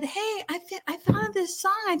said, hey, I thought of this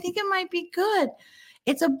song. I think it might be good.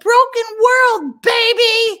 It's a broken world,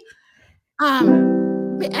 baby.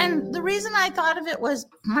 And the reason I thought of it was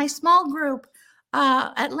my small group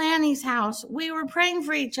at Lanny's house. We were praying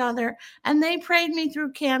for each other, and they prayed me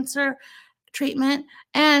through cancer treatment.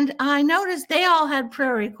 And I noticed they all had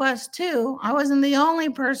prayer requests too. I wasn't the only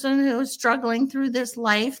person who was struggling through this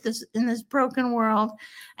life, in this broken world.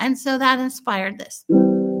 And so that inspired this.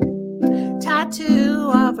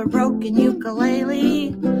 Tattoo of a broken ukulele,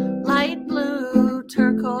 light blue,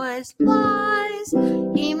 turquoise flies.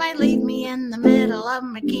 He might leave me in the middle of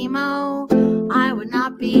my chemo. I would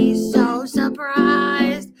not be so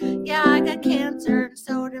surprised. Yeah, I got cancer and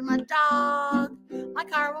so did my dog. My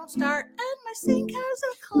car won't start and my sink has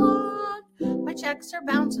a clog. My checks are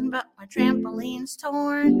bouncing but my trampoline's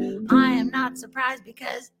torn. I am not surprised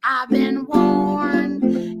because I've been warned.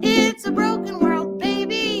 It's a broken world,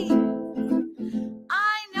 baby.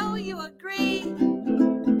 I know you agree.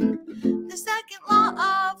 The second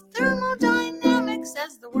law of thermodynamics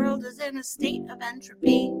says the world is in a state of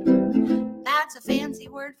entropy. That's a fancy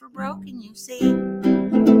word for broken, you see.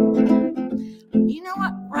 You know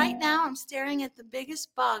what? Right now I'm staring at the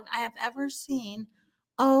biggest bug I have ever seen.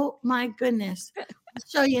 Oh my goodness. I'll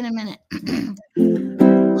show you in a minute.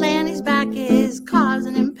 Lanny's back is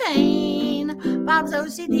causing him pain. Bob's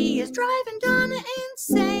OCD is driving Donna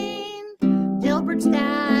insane. Gilbert's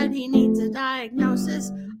dad, he needs a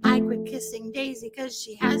diagnosis. I quit kissing Daisy because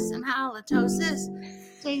she has some halitosis.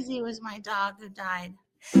 Daisy was my dog who died.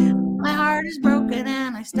 My heart is broken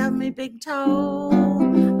and I stubbed my big toe.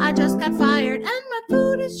 I just got fired and my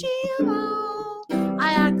food is GMO.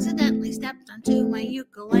 I accidentally stepped onto my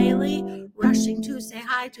ukulele, rushing to say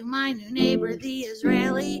hi to my new neighbor, the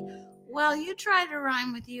Israeli. Well, you try to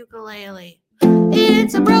rhyme with ukulele.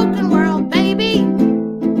 It's a broken world, baby,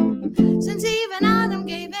 since even Adam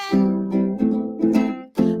gave in.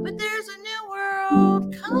 But there's a new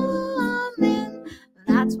world coming.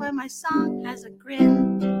 That's why my song has a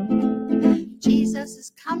grin. Jesus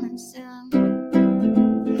is coming soon,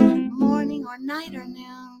 morning or night or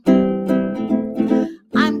noon.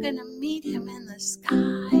 I'm gonna meet him in the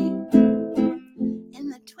sky, in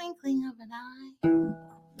the twinkling of an eye.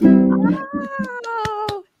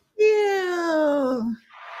 Oh, you.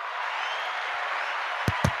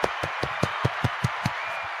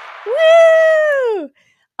 Woo!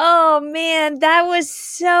 Oh man, that was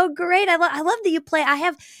so great. I love that you play. I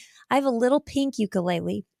have a little pink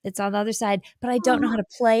ukulele. It's on the other side, but I don't know how to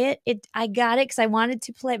play it. I got it because I wanted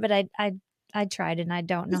to play it, but I tried and I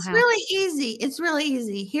don't know It's how. really easy. It's really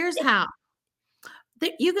easy. Here's how.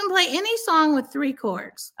 You can play any song with 3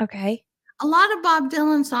 chords. Okay. A lot of Bob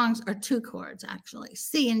Dylan songs are 2 chords, actually,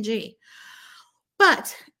 C and G.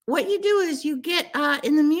 But what you do is you get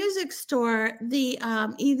in the music store the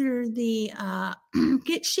either the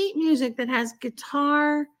get sheet music that has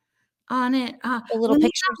guitar on it. The little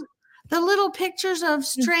pictures. The little pictures of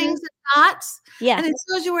strings and dots. Yeah. And it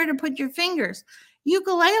shows you where to put your fingers.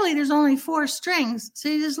 Ukulele, there's only 4 strings. So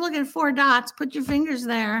you just look at 4 dots, put your fingers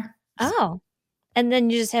there. Oh. And then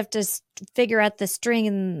you just have to figure out the string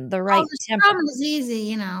in the right the tempo. strum is easy,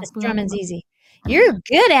 you know. The strumming's easy. You're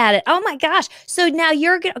good at it. Oh my gosh. So now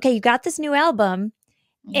you're good. Okay, you got this new album.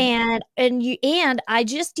 And I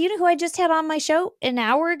just, do you know who I just had on my show an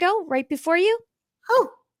hour ago, right before you? Who?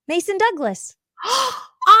 Mason Douglas.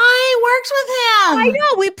 I worked with him. I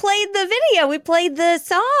know. We played the video. We played the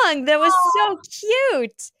song. That was so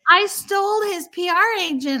cute. I stole his PR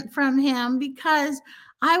agent from him because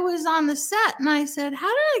I was on the set and I said, how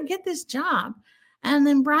did I get this job? And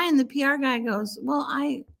then Brian, the PR guy, goes, well,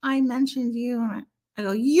 I mentioned you. And I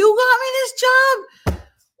go, you got me this job?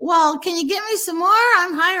 Well, can you get me some more?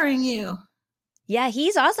 I'm hiring you. Yeah,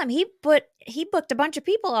 he's awesome. He booked a bunch of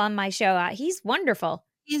people on my show. He's wonderful.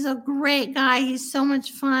 He's a great guy. He's so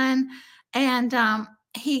much fun. And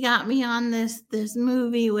he got me on this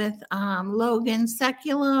movie with Logan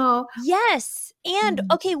Sekulow. Yes. And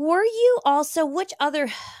okay, were you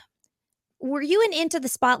in Into the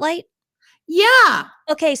Spotlight? Yeah.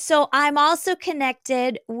 Okay, so I'm also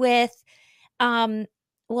connected with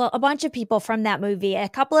a bunch of people from that movie. A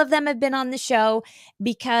couple of them have been on the show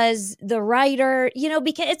because the writer,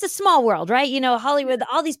 because it's a small world, right? Hollywood,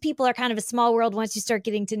 all these people are kind of a small world once you start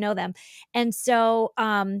getting to know them. And so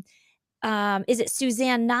is it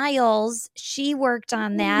Suzanne Niles? She worked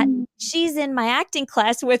on that. She's in my acting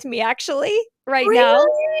class with me actually right now.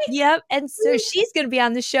 Yep. And so she's going to be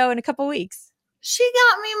on the show in a couple weeks. She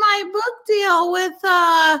got me my book deal with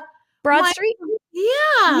Broad Street.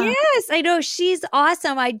 Yeah. Yes, I know. She's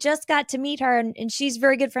awesome. I just got to meet her and she's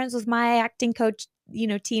very good friends with my acting coach,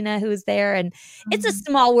 Tina, who's there. And it's a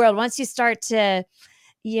small world once you start to,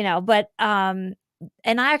 but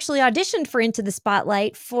and I actually auditioned for Into the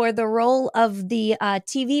Spotlight for the role of the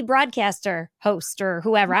TV broadcaster host or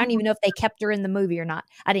whoever. I don't even know if they kept her in the movie or not.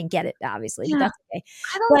 I didn't get it, obviously, but Yeah. that's okay.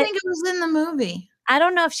 I don't But think it was in the movie. I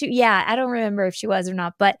don't know if I don't remember if she was or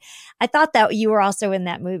not, but I thought that you were also in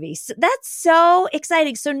that movie. So that's so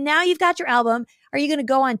exciting. So now you've got your album. Are you going to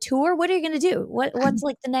go on tour? What are you going to do? What's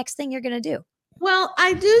like the next thing you're going to do? Well,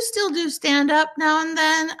 I do still do stand up now and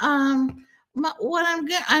then. I'm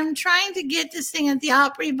trying to get to sing at the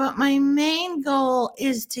Opry, but my main goal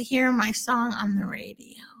is to hear my song on the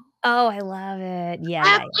radio. Oh, I love it. Yeah. I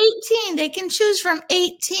have 18. They can choose from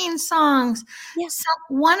 18 songs. Yes.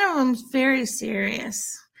 So one of them's very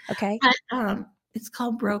serious. Okay. It's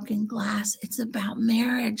called Broken Glass. It's about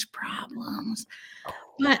marriage problems.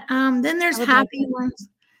 But then there's happy ones.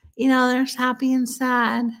 There's happy and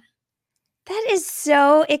sad. That is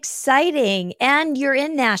so exciting. And you're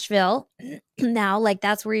in Nashville now, like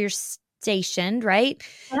that's where you're stationed, right?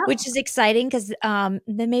 Yeah. Which is exciting because then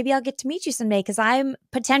maybe I'll get to meet you someday because I'm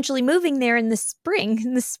potentially moving there in the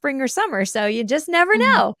spring or summer. So you just never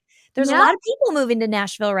know. There's a lot of people moving to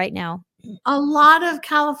Nashville right now. A lot of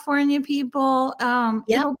California people.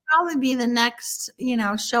 It'll probably be the next,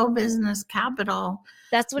 show business capital.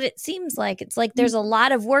 That's what it seems like. It's like there's a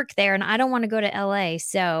lot of work there, and I don't want to go to LA.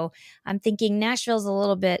 So I'm thinking Nashville's a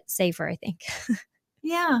little bit safer, I think.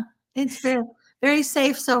 Yeah, it's very, very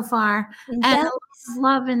safe so far. And a lot of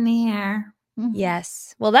love in the air.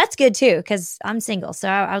 Yes. Well, that's good too, because I'm single. So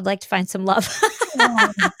I would like to find some love.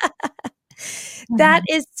 That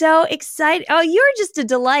is so exciting. Oh, you're just a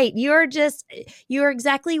delight. You're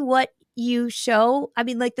exactly what you show. I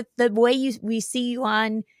mean, like the way we see you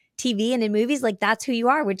on TV and in movies, like that's who you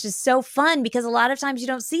are, which is so fun because a lot of times you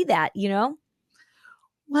don't see that,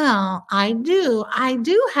 Well, I do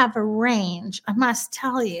have a range, I must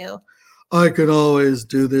tell you. I could always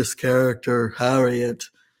do this character, Harriet.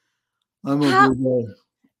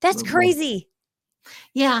 That's crazy.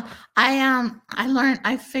 Yeah,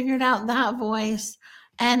 I figured out that voice,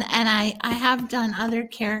 and I have done other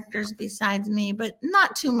characters besides me, but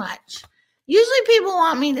not too much. Usually people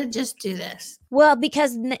want me to just do this. Well,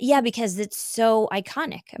 because it's so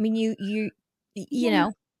iconic. I mean, you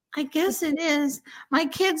know. I guess it is. My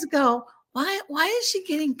kids go, why is she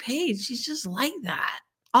getting paid? She's just like that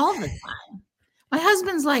all the time. My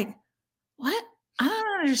husband's like, what? I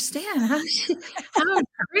don't understand. How she have a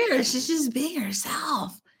career? She's just being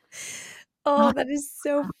herself. Oh, that is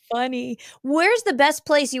so funny. Where's the best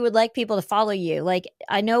place you would like people to follow you? Like,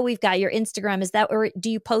 I know we've got your Instagram. Is that or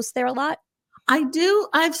do you post there a lot? I do.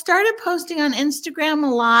 I've started posting on Instagram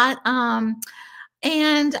a lot.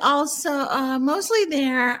 And also mostly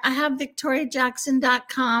there. I have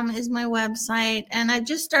victoriajackson.com is my website. And I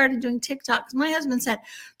just started doing TikTok. My husband said,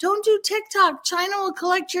 don't do TikTok. China will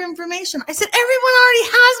collect your information. I said, everyone already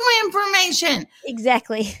has my information.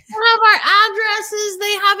 Exactly. They have our addresses.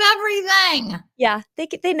 They have everything. Yeah.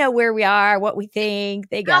 They know where we are, what we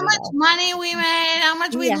think. They got how much money we made, how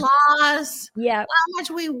much we lost. Yeah. How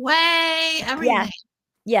much we weigh, everything.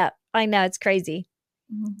 Yeah. I know. It's crazy.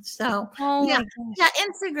 So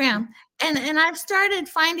Instagram. And I've started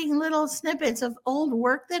finding little snippets of old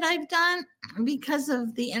work that I've done because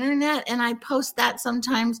of the internet. And I post that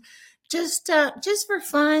sometimes just for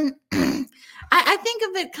fun. I think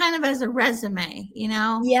of it kind of as a resume,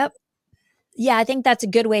 Yep. Yeah. I think that's a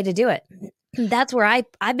good way to do it. That's where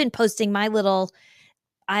I've been posting my little,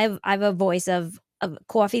 I have a voice of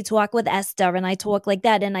Coffee Talk with Esther, and I talk like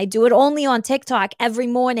that. And I do it only on TikTok every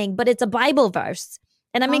morning, but it's a Bible verse.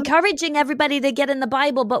 And I'm encouraging everybody to get in the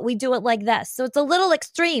Bible, but we do it like this. So it's a little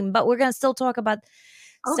extreme, but we're going to still talk about.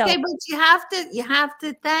 Okay, but you have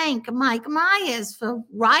to thank Mike Myers for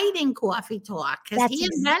writing Coffee Talk because he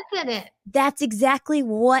invented it. That's exactly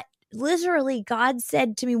what literally God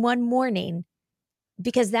said to me one morning,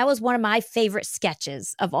 because that was one of my favorite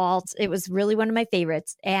sketches of all. It was really one of my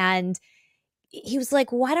favorites. And he was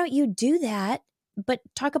like, why don't you do that? But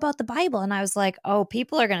talk about the Bible. And I was like, oh,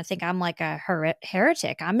 people are going to think I'm like a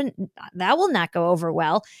heretic. That will not go over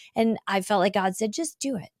well. And I felt like God said, just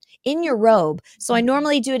do it in your robe. So I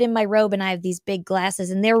normally do it in my robe, and I have these big glasses,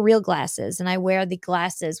 and they're real glasses. And I wear the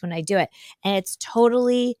glasses when I do it. And it's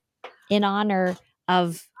totally in honor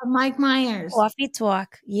of Mike Myers. Coffee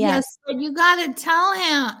Talk. Yes. But you got to tell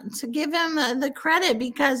him to give him the credit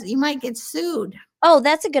because you might get sued. Oh,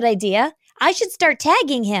 that's a good idea. I should start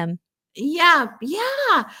tagging him. Yeah,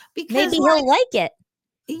 because maybe he'll like it.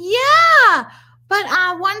 Yeah, but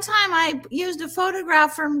one time I used a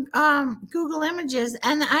photograph from Google Images,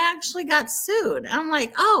 and I actually got sued. I'm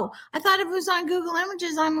like, oh, I thought if it was on Google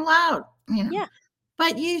Images, I'm allowed. Yeah,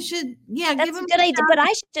 But you should, That's give a him good a idea. shout. But I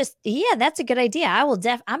should just, that's a good idea.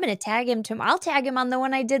 I'm going to tag him I'll tag him on the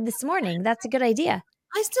one I did this morning. That's a good idea.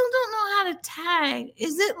 I still don't know how to tag.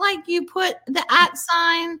 Is it like you put the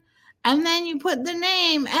 @ and then you put the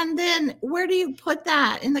name, and then where do you put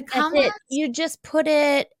that? In the That's comments? it. You just put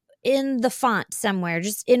it in the font somewhere,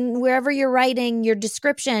 just in wherever you're writing your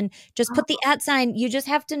description, just put the @ You just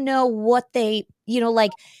have to know what they,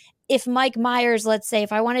 like if Mike Myers, let's say,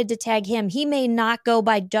 if I wanted to tag him, he may not go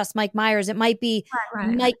by just Mike Myers. It might be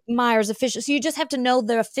Mike Myers official. So you just have to know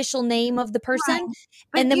the official name of the person.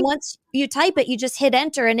 But And then you- once you type it, you just hit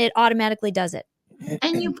enter and it automatically does it.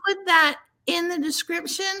 And you put that in the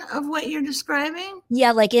description of what you're describing?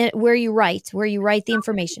 Yeah, like where you write the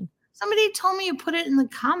information. Somebody told me you put it in the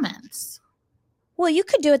comments. Well, you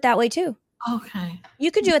could do it that way too. Okay. You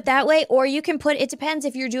could do it that way, or you can it depends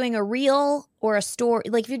if you're doing a reel or a story.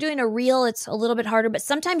 Like if you're doing a reel, it's a little bit harder, but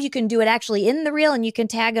sometimes you can do it actually in the reel and you can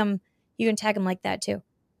tag them like that too.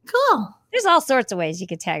 Cool. There's all sorts of ways you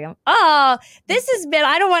could tag them. Oh, this has been,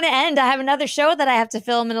 I don't want to end. I have another show that I have to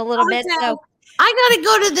film in a little bit. So I got to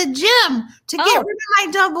go to the gym to get rid of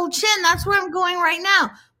my double chin. That's where I'm going right now.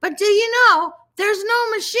 But do you know there's no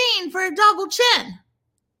machine for a double chin?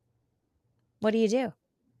 What do you do?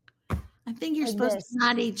 I think you're supposed to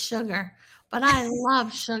not eat sugar, but I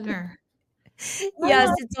love sugar. Yes,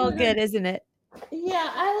 it's all good, isn't it? Yeah,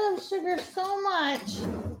 I love sugar so much.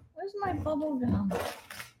 Where's my bubble gum?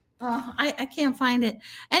 Oh, I can't find it.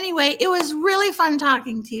 Anyway, it was really fun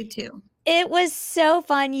talking to you too. It was so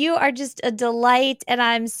fun. You are just a delight, and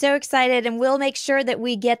I'm so excited, and we'll make sure that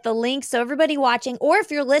we get the link. So everybody watching, or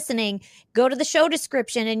if you're listening, go to the show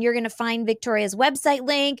description, and you're going to find Victoria's website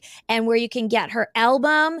link and where you can get her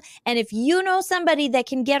album. And if you know somebody that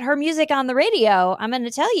can get her music on the radio, I'm going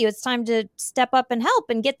to tell you it's time to step up and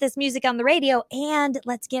help and get this music on the radio, and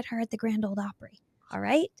let's get her at the Grand Ole Opry. All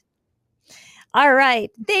right? All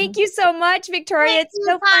right. Thank you so much, Victoria. It's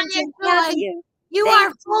so fun to have you. You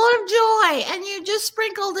are full of joy, and you just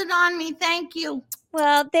sprinkled it on me. Thank you.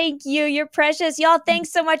 Well, thank you. You're precious. Y'all,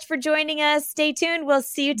 thanks so much for joining us. Stay tuned. We'll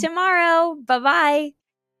see you tomorrow. Bye-bye.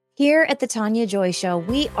 Here at the Tania Joy Show,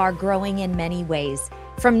 we are growing in many ways.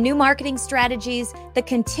 From new marketing strategies, the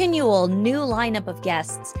continual new lineup of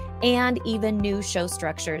guests, and even new show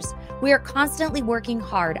structures. We are constantly working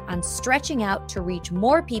hard on stretching out to reach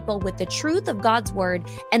more people with the truth of God's word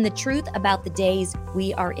and the truth about the days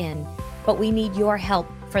we are in. But we need your help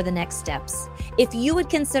for the next steps. If you would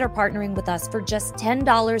consider partnering with us for just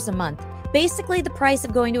 $10 a month, basically the price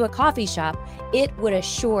of going to a coffee shop, it would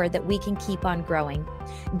assure that we can keep on growing.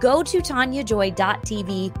 Go to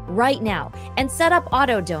TaniaJoy.tv right now and set up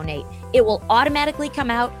auto donate. It will automatically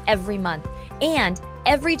come out every month. And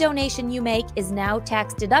every donation you make is now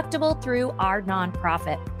tax deductible through our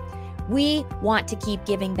nonprofit. We want to keep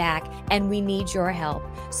giving back, and we need your help.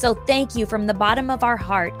 So thank you from the bottom of our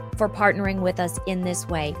heart for partnering with us in this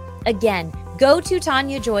way. Again, go to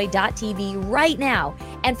TaniaJoy.tv right now,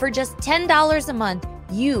 and for just $10 a month,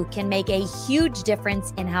 you can make a huge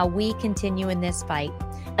difference in how we continue in this fight.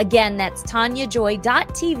 Again, that's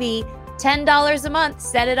TaniaJoy.tv, $10 a month,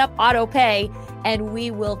 set it up auto pay, and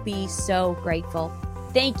we will be so grateful.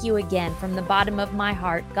 Thank you again from the bottom of my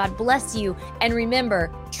heart. God bless you. And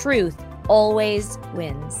remember, truth always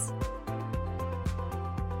wins.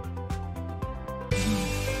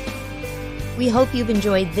 We hope you've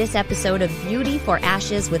enjoyed this episode of Beauty for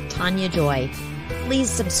Ashes with Tania Joy. Please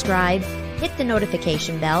subscribe, hit the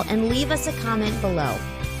notification bell, and leave us a comment below.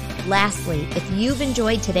 Lastly, if you've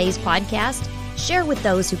enjoyed today's podcast, share with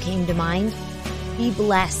those who came to mind. Be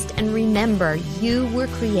blessed, and remember, you were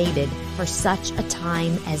created for such a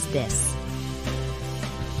time as this.